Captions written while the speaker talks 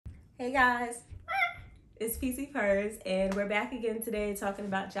Hey guys, it's PC Purrs, and we're back again today talking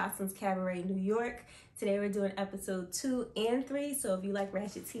about Joseline's Cabaret, New York. Today we're doing episode 2 and 3, so if you like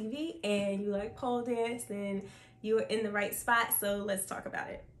Ratchet TV and you like pole dance, then you're in the right spot, so let's talk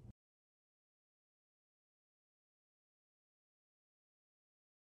about it.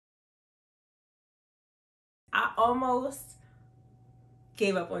 I almost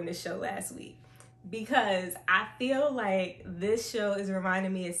gave up on this show last week because I feel like this show is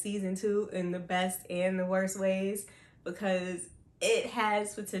reminding me of season 2 in the best and the worst ways, because it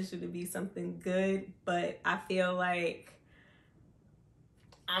has potential to be something good, but I feel like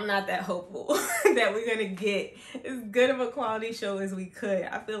I'm not that hopeful that we're gonna get as good of a quality show as we could.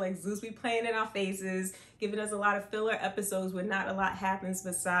 I feel like Zeus be playing in our faces, giving us a lot of filler episodes where not a lot happens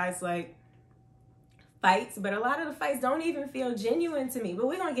besides like fights, but a lot of the fights don't even feel genuine to me, but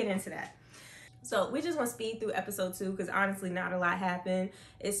we're gonna get into that. So we just want to speed through episode 2 because honestly not a lot happened.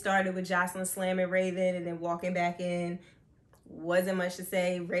 It started with Joseline slamming Raven and then walking back in. Wasn't much to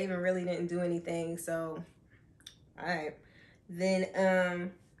say. Raven really didn't do anything, so all right.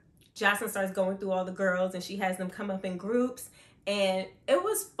 Then Joseline starts going through all the girls and she has them come up in groups, and it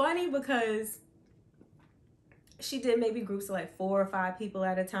was funny because she did maybe groups of like 4 or 5 people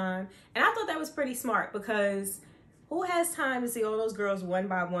at a time, and I thought that was pretty smart because who has time to see all those girls one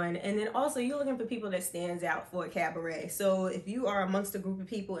by one? And then also you're looking for people that stands out for a cabaret. So if you are amongst a group of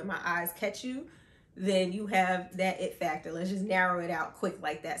people and my eyes catch you, then you have that it factor. Let's just narrow it out quick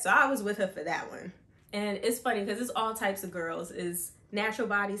like that. So I was with her for that one. And it's funny because it's all types of girls. It's natural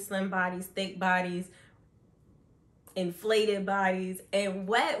bodies, slim bodies, thick bodies, inflated bodies, and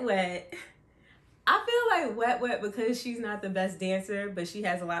wet. I feel like wet because she's not the best dancer, but she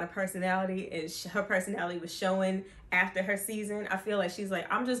has a lot of personality, and her personality was showing after her season. I feel like she's like,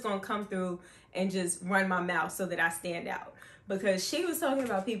 I'm just gonna come through and just run my mouth so that I stand out, because she was talking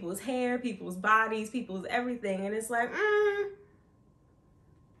about people's hair, people's bodies, people's everything, and it's like,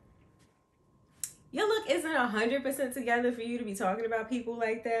 your look isn't 100% together for you to be talking about people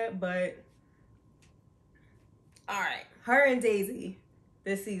like that. But all right, her and Daisy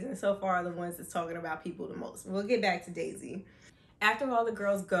this season so far are the ones that's talking about people the most. We'll get back to Daisy. After all the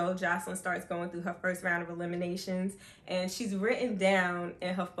girls go, Joseline starts going through her first round of eliminations, and she's written down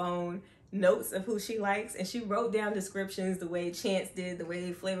in her phone notes of who she likes, and she wrote down descriptions the way Chance did, the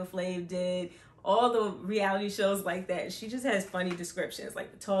way Flavor Flav did, all the reality shows like that. She just has funny descriptions,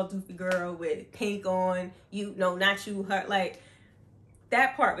 like the tall doofy girl with pink on, you no, not you, her. Like,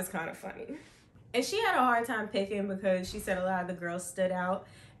 that part was kind of funny. And she had a hard time picking because she said a lot of the girls stood out,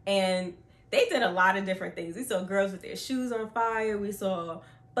 and they did a lot of different things. We saw girls with their shoes on fire. We saw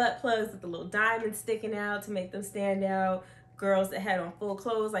butt plugs with the little diamonds sticking out to make them stand out. Girls that had on full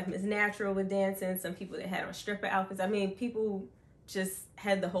clothes like Miss Natural with dancing. Some people that had on stripper outfits. I mean, people just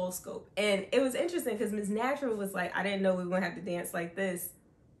had the whole scope. And it was interesting because Miss Natural was like, I didn't know we were going to have to dance like this.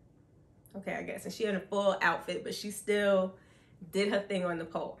 Okay, I guess. And she had a full outfit, but she still did her thing on the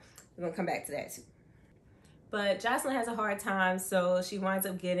pole. We're going to come back to that too. But Joseline has a hard time, so she winds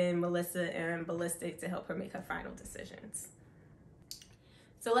up getting Melissa and Ballistic to help her make her final decisions.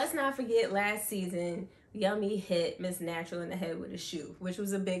 So let's not forget last season, Yummy hit Miss Natural in the head with a shoe, which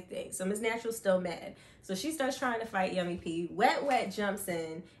was a big thing. So Miss Natural's still mad. So she starts trying to fight Yummy P. Wet jumps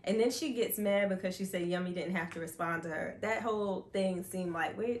in, and then she gets mad because she said Yummy didn't have to respond to her. That whole thing seemed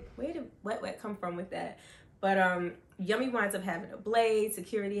like, where did Wet come from with that? But Yummy winds up having a blade.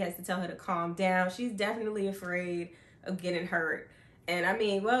 Security has to tell her to calm down. She's definitely afraid of getting hurt. And I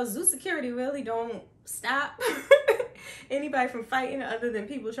mean, well, Zoo security really don't stop anybody from fighting other than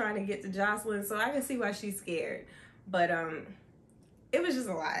people trying to get to Joseline. So I can see why she's scared. But it was just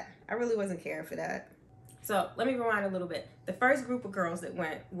a lot. I really wasn't caring for that. So let me rewind a little bit. The first group of girls that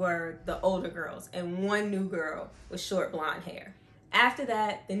went were the older girls, and one new girl with short blonde hair. After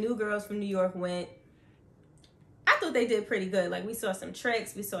that, the new girls from New York went. I thought they did pretty good. Like, we saw some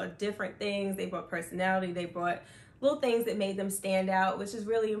tricks, we saw different things. They brought personality, they brought little things that made them stand out, which is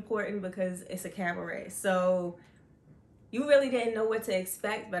really important because it's a cabaret. So you really didn't know what to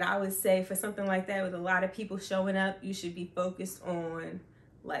expect, but I would say for something like that with a lot of people showing up, you should be focused on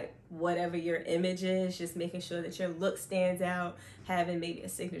like whatever your image is, just making sure that your look stands out, having maybe a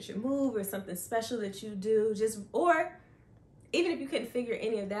signature move or something special that you do, or even if you couldn't figure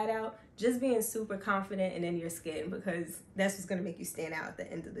any of that out, just being super confident and in your skin, because that's what's going to make you stand out at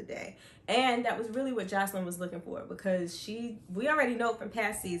the end of the day. And that was really what Joseline was looking for, because we already know from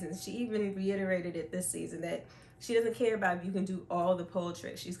past seasons, she even reiterated it this season, that she doesn't care about if you can do all the pole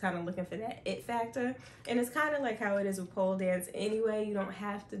tricks. She's kind of looking for that it factor. And it's kind of like how it is with pole dance anyway. You don't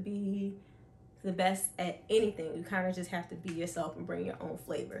have to be the best at anything. You kind of just have to be yourself and bring your own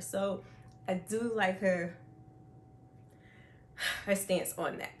flavor. So I do like her stance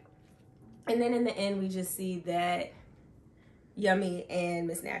on that. And then in the end, we just see that Yummy and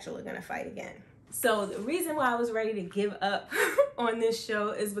Miss Natural are gonna fight again. So the reason why I was ready to give up on this show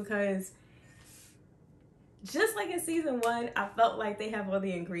is because just like in season 1, I felt like they have all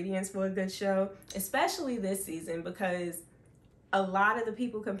the ingredients for a good show, especially this season, because a lot of the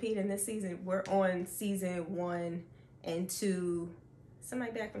people competing this season were on season 1 and 2.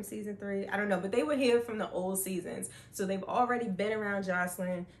 Somebody back from season 3, I don't know, but they were here from the old seasons. So they've already been around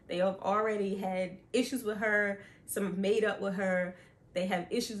Joseline. They have already had issues with her. Some have made up with her. They have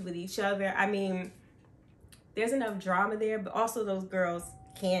issues with each other. I mean, there's enough drama there, but also those girls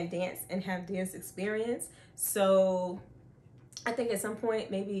can dance and have dance experience. So I think at some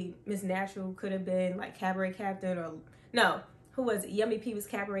point, maybe Miss Natural could have been like Cabaret captain, or no, who was it? Yummy P was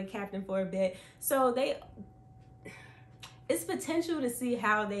Cabaret captain for a bit. So it's potential to see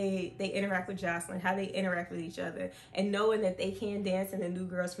how they interact with Joseline, how they interact with each other, and knowing that they can dance and the new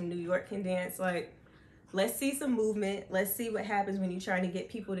girls from New York can dance. Like, let's see some movement. Let's see what happens when you're trying to get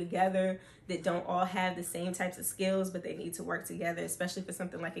people together that don't all have the same types of skills, but they need to work together, especially for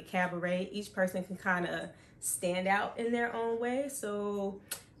something like a cabaret. Each person can kind of stand out in their own way. So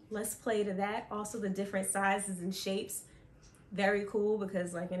let's play to that. Also, the different sizes and shapes, very cool,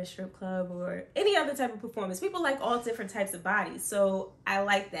 because like in a strip club or any other type of performance, people like all different types of bodies. So I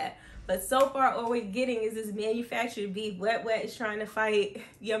like that. But so far, all we're getting is this manufactured beef. Wet Wet is trying to fight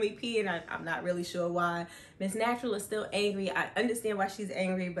Yummy P, and I'm not really sure why. Miss Natural is still angry. I understand why she's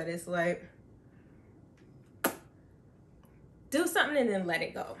angry, but it's like, do something and then let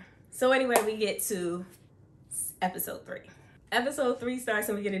it go. So anyway, we get to episode 3. Episode 3 starts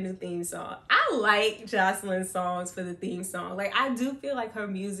and we get a new theme song. I like Joseline's songs for the theme song. Like, I do feel like her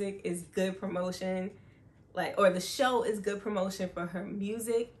music is good promotion. Like, or the show is good promotion for her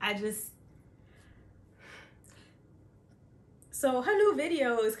music. So her new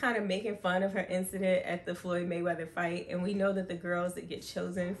video is kind of making fun of her incident at the Floyd Mayweather fight. And we know that the girls that get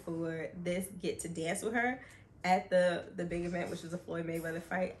chosen for this get to dance with her at the big event, which was a Floyd Mayweather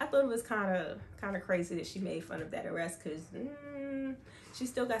fight. I thought it was kind of crazy that she made fun of that arrest, because she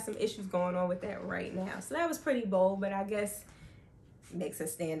still got some issues going on with that right now. So that was pretty bold, but I guess makes her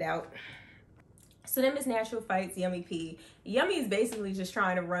stand out. So then Miss Natural fights Yummy P. Yummy is basically just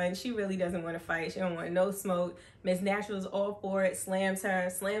trying to run. She really doesn't want to fight. She don't want no smoke. Miss Natural is all for it, slams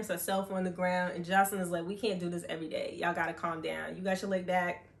herself on the ground, and Joseline is like, we can't do this every day. Y'all got to calm down. You got your leg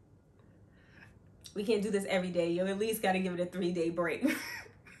back. We can't do this every day. You at least got to give it a 3-day break.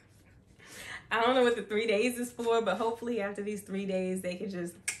 I don't know what the 3 days is for, but hopefully after these 3 days, they can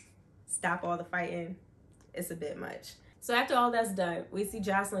just stop all the fighting. It's a bit much. So after all that's done, we see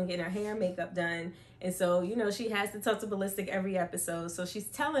Joseline getting her hair and makeup done. And so, you know, she has to talk to Ballistic every episode. So she's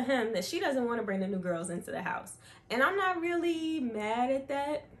telling him that she doesn't want to bring the new girls into the house. And I'm not really mad at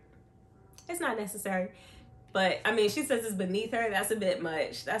that. It's not necessary. But, I mean, she says it's beneath her. That's a bit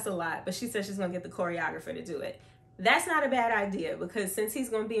much. That's a lot. But she says she's going to get the choreographer to do it. That's not a bad idea, because since he's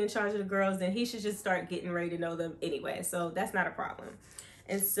going to be in charge of the girls, then he should just start getting ready to know them anyway. So that's not a problem.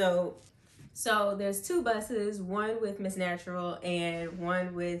 And so there's 2 buses, one with Miss Natural and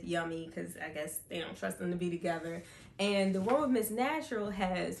one with Yummy, because I guess they don't trust them to be together. And the one with Miss Natural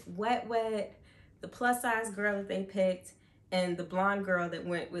has Wet Wet, the plus size girl that they picked, and the blonde girl that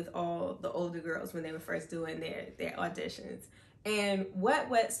went with all the older girls when they were first doing their auditions. And Wet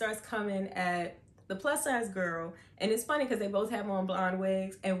Wet starts coming at the plus size girl, and it's funny because they both have on blonde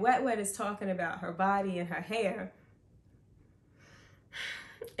wigs, and Wet Wet is talking about her body and her hair.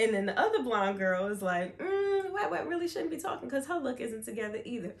 And then the other blonde girl is like, Wet Wet really shouldn't be talking because her look isn't together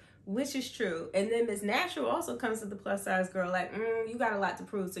either, which is true. And then Miss Natural also comes to the plus size girl like, you got a lot to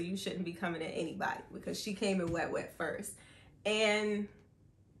prove, so you shouldn't be coming at anybody, because she came in Wet Wet first. And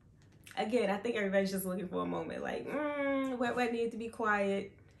again, I think everybody's just looking for a moment like, Wet Wet needed to be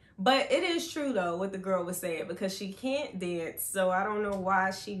quiet. But it is true, though, what the girl was saying, because she can't dance. So I don't know why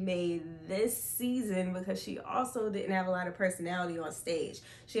she made this season, because she also didn't have a lot of personality on stage.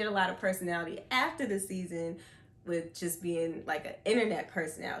 She had a lot of personality after the season with just being like an internet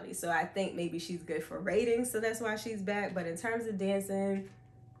personality. So I think maybe she's good for ratings, so that's why she's back. But in terms of dancing,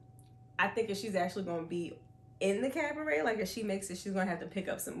 I think if she's actually going to be in the cabaret, like if she makes it, she's going to have to pick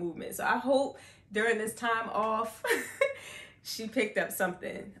up some movement. So I hope during this time off, she picked up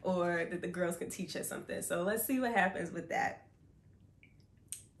something, or that the girls can teach her something. So let's see what happens with that.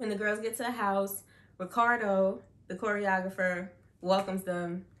 When the girls get to the house, Ricardo, the choreographer, welcomes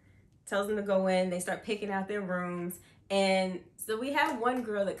them. tells them to go in. They start picking out their rooms. And so we have one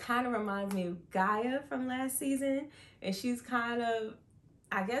girl that kind of reminds me of Gaia from last season. And she's kind of,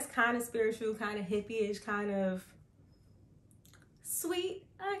 I guess, kind of spiritual, kind of hippie-ish, kind of sweet,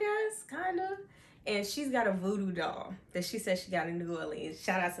 I guess, kind of. And she's got a voodoo doll that she says she got in New Orleans.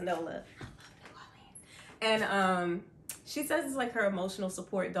 Shout out to Nola. I love New Orleans. And she says it's like her emotional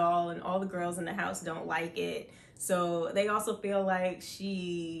support doll, and all the girls in the house don't like it. So they also feel like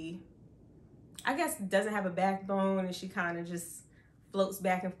she, I guess, doesn't have a backbone, and she kind of just floats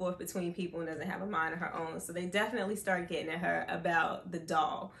back and forth between people and doesn't have a mind of her own. So they definitely start getting at her about the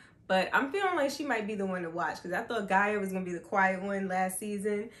doll. But I'm feeling like she might be the one to watch, because I thought Gaia was going to be the quiet one last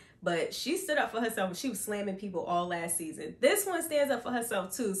season. But she stood up for herself. She was slamming people all last season. This one stands up for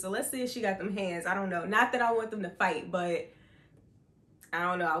herself too. So let's see if she got them hands. I don't know. Not that I want them to fight, but I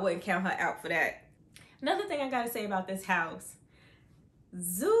don't know. I wouldn't count her out for that. Another thing I got to say about this house.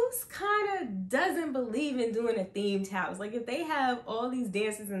 Zeus kind of doesn't believe in doing a themed house. Like, if they have all these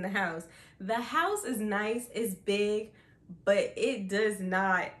dancers in the house is nice, it's big, but it does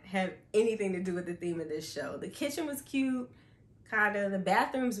not have anything to do with the theme of this show. The kitchen was cute, kind of, the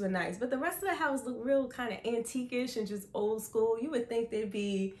bathrooms were nice, but the rest of the house looked real kind of antique-ish and just old school. You would think there'd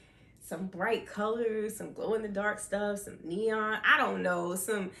be some bright colors, some glow-in-the-dark stuff, some neon, I don't know,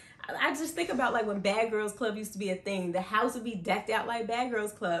 I just think about like when Bad Girls Club used to be a thing. The house would be decked out like Bad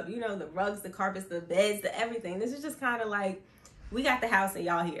Girls Club. You know, the rugs, the carpets, the beds, the everything. This is just kind of like, we got the house and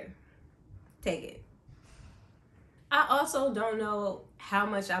y'all here. Take it. I also don't know how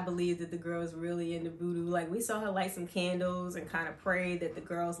much I believe that the girl's really into voodoo. Like, we saw her light some candles and kind of pray that the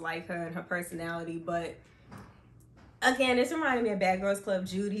girls like her and her personality. But again, this reminded me of Bad Girls Club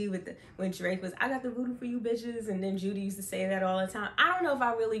Judy when Drake was, I got the voodoo for you bitches. And then Judy used to say that all the time. I don't know if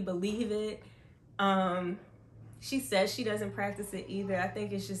I really believe it. She says she doesn't practice it either. I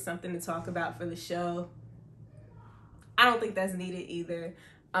think it's just something to talk about for the show. I don't think that's needed either.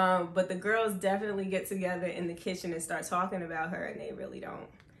 But the girls definitely get together in the kitchen and start talking about her, and they really don't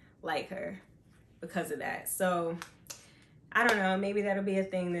like her because of that. So I don't know, maybe that'll be a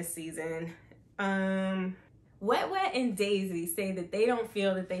thing this season. Wet Wet and Daisy say that they don't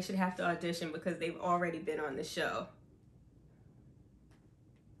feel that they should have to audition because they've already been on the show.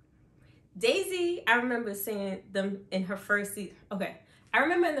 Daisy, I remember saying them in her first season. Okay, I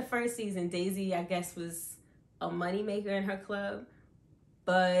remember in the first season, Daisy, I guess, was a moneymaker in her club.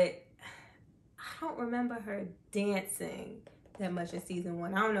 But I don't remember her dancing that much in season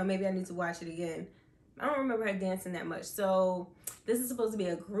 1. I don't know, maybe I need to watch it again. I don't remember her dancing that much. So this is supposed to be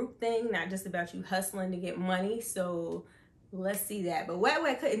a group thing, not just about you hustling to get money. So let's see that. But Wet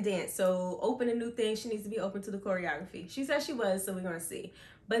Wet couldn't dance. So open a new thing. She needs to be open to the choreography. She said she was, so we're going to see.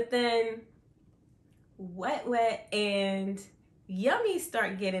 But then Wet Wet and Yummy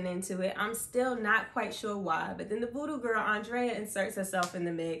start getting into it. I'm still not quite sure why. But then the voodoo girl, Andrea, inserts herself in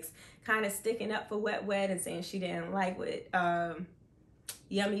the mix, kind of sticking up for Wet Wet and saying she didn't like what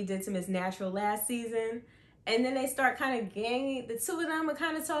Yummy did to Miss Natural last season. And then they start kind of ganging. The two of them are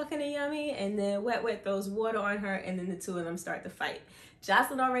kind of talking to Yummy, and then Wet Wet throws water on her, and then the two of them start to fight.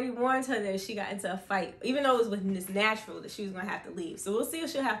 Joseline already warned her that if she got into a fight, even though it was with Miss Natural, that she was going to have to leave. So we'll see if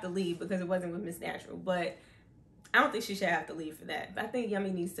she'll have to leave because it wasn't with Miss Natural. But I don't think she should have to leave for that. I think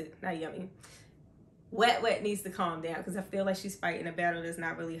Yummy needs to, not Yummy, Wet Wet needs to calm down because I feel like she's fighting a battle that's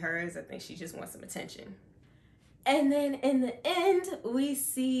not really hers. I think she just wants some attention. And then in the end, we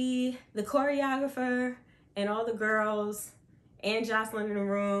see the choreographer and all the girls and Joseline in the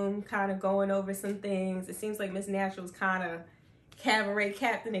room kind of going over some things. It seems like Miss Natural's kind of cabaret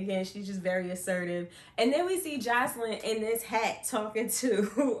captain again. She's just very assertive. And then we see Joseline in this hat talking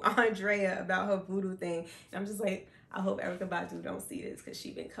to Andrea about her voodoo thing. And I'm just like, I hope Erykah Badu don't see this because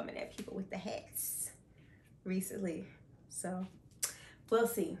she's been coming at people with the hats recently. So we'll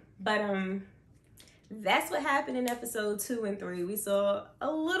see. But that's what happened in episode 2 and 3. We saw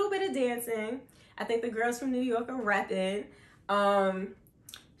a little bit of dancing. I think the girls from New York are repping.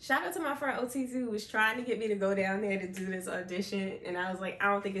 Shout out to my friend OT2 who was trying to get me to go down there to do this audition. And I was like, I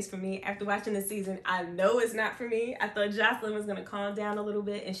don't think it's for me. After watching the season, I know it's not for me. I thought Joseline was going to calm down a little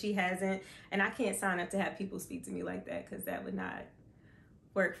bit, and she hasn't. And I can't sign up to have people speak to me like that because that would not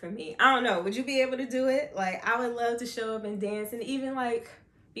work for me. I don't know. Would you be able to do it? Like, I would love to show up and dance and even, like,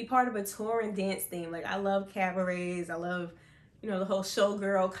 be part of a touring dance theme. Like, I love cabarets. I love, you know, the whole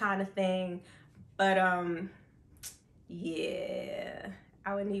showgirl kind of thing. But, yeah,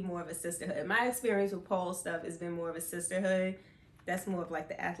 I would need more of a sisterhood. My experience with pole stuff has been more of a sisterhood. That's more of like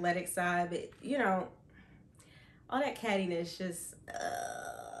the athletic side. But, you know, all that cattiness just,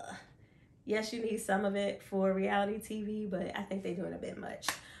 yes, you need some of it for reality TV, but I think they're doing a bit much.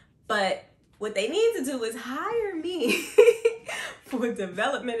 But what they need to do is hire me for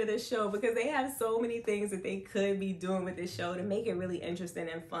development of this show, because they have so many things that they could be doing with this show to make it really interesting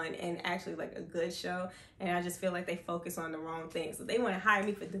and fun and actually like a good show. And I just feel like they focus on the wrong things. So they want to hire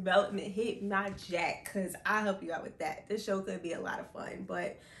me for development, hit not Jack, because I'll help you out with that. This show could be a lot of fun,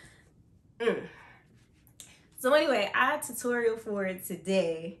 but So anyway, our tutorial for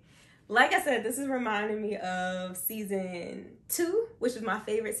today, like I said, this is reminding me of season 2, which is my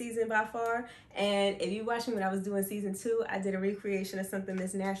favorite season by far. And if you watched me when I was doing season 2, I did a recreation of something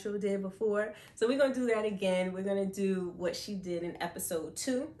Miss Natural did before. So we're going to do that again. We're going to do what she did in episode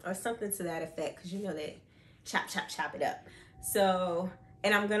 2 or something to that effect, because you know that chop, chop, chop it up. So,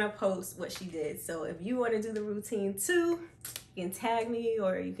 and I'm going to post what she did. So if you want to do the routine too, you can tag me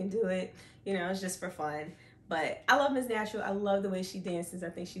or you can do it. You know, it's just for fun. But I love Miss Natural. I love the way she dances. I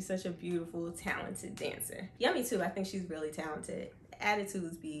think she's such a beautiful, talented dancer. Yummy too. I think she's really talented.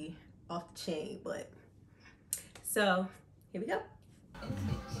 Attitudes be off the chain, but so here we go.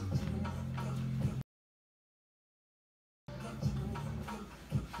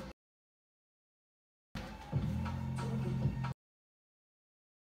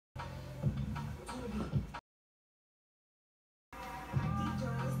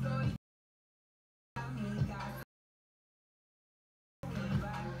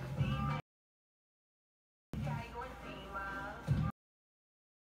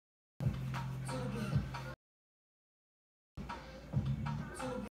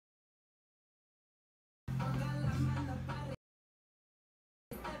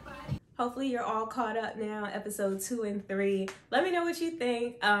 Hopefully you're all caught up now, episode 2 and 3. Let me know what you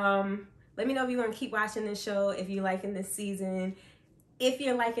think. Let me know if you want to keep watching this show, if you're liking this season. If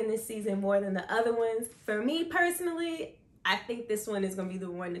you're liking this season more than the other ones. For me personally, I think this one is going to be the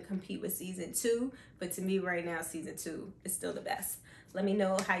one to compete with season 2. But to me right now, season 2 is still the best. Let me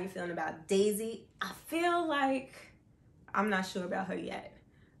know how you're feeling about Daisy. I feel like I'm not sure about her yet.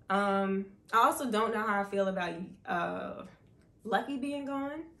 I also don't know how I feel about Lucky being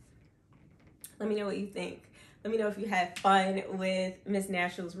gone. Let me know what you think. Let me know if you had fun with Miss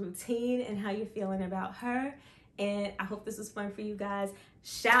Natural's routine and how you're feeling about her. And I hope this was fun for you guys.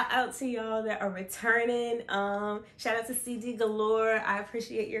 Shout out to y'all that are returning. Shout out to CD Galore. I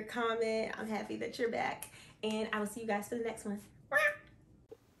appreciate your comment. I'm happy that you're back. And I will see you guys for the next one.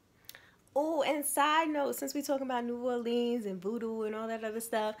 Oh, and side note, since we're talking about New Orleans and voodoo and all that other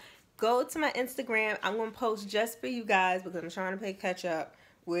stuff, go to my Instagram. I'm going to post just for you guys because I'm trying to play catch up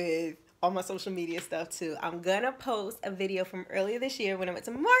with all my social media stuff too. I'm gonna post a video from earlier this year when I went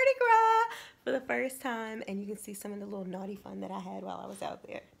to Mardi Gras for the first time, and you can see some of the little naughty fun that I had while I was out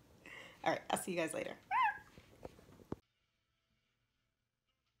there. All right, I'll see you guys later.